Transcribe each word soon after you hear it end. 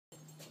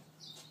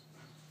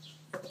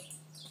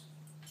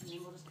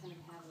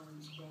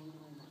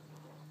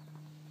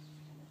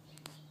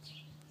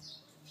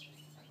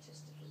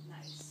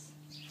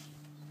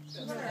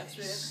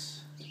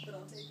That's it. But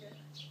I'll take it.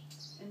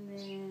 And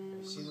then...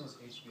 Have you seen those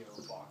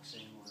HBO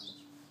boxing ones?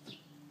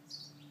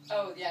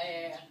 Oh,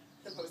 yeah.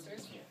 The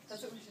posters? Yeah.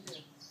 That's what we should do.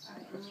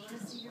 Alright, and we want to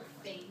see your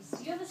face.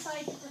 Do you have a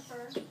side you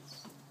prefer?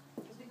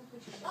 Because we can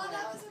put you Oh, down.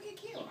 that was okay,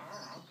 cute. You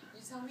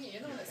tell me.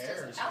 You're the one that Hair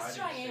stirs is it. Ask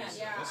hiding Cheyenne. face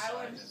Yeah, on this I side,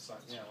 would. and it's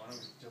like, yeah, why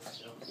don't we do it?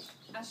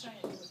 Ask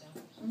Cheyenne. You would know.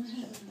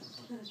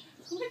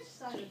 Which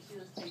side would you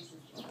those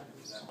faces?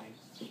 Does that mean?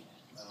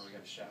 Oh, we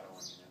got a shadow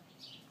on you now.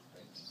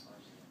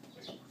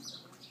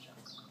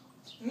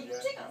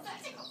 Tickle.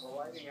 The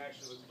lighting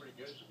actually looks pretty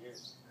good from here.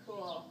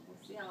 Cool. We'll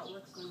see how it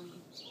looks when we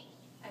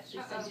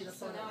actually send you the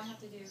So photo. now I have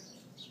to do.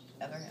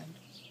 Other hand.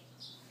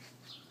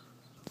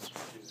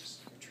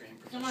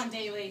 Come on,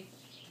 Daly.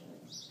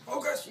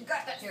 Focus! You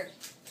got that here.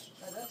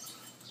 Grab that.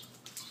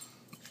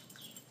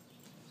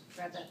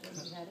 Grab that thing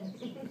you had it.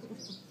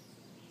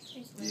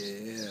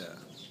 Yeah.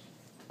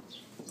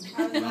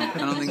 How's that? I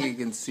don't think you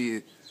can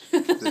see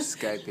the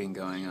Skyping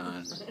going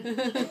on.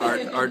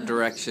 Art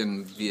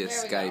direction via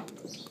There we Skype.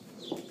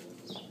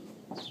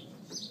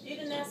 You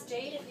didn't ask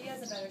Jade if he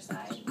has a better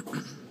side.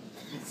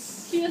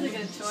 He doesn't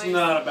get a choice. It's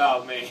not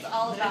about me. It's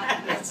all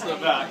about you. It's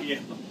about you.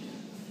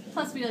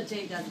 Plus, we know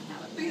Jade doesn't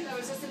have it. Because I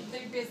was just,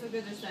 they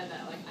basically just said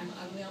that, like, I'm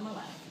ugly on the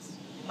left.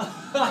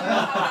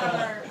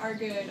 However, are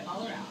good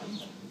all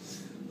around.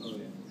 Oh,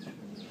 yeah.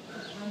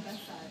 My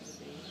best side would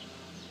be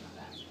not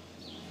bad.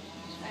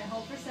 Alright,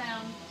 hold for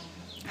sound.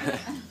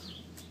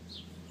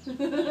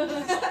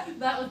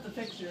 That was the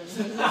picture.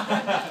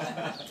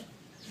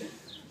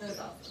 That's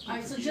awesome.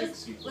 Alright, so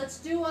just, let's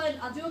do one,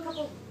 I'll do a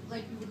couple,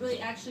 like, really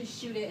actually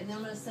shoot it, and then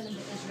I'm going to send them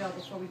to Israel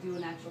before we do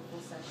an actual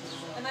full session.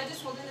 So. Am I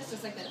just holding this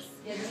just like this?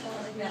 Yeah, just hold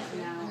it like that for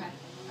now. Okay.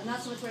 I'm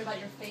not so much worried about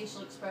your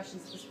facial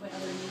expressions at this point,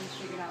 other than you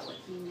figured out what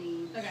he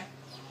means. Okay.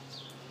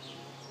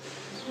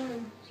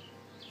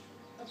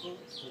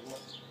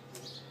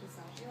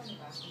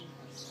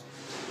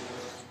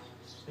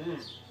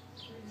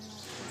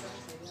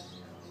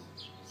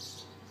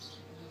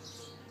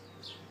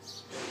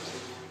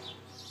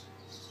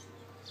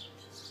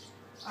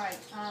 Alright,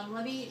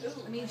 let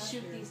me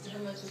shoot these to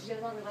him. You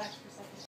guys want to relax for a second?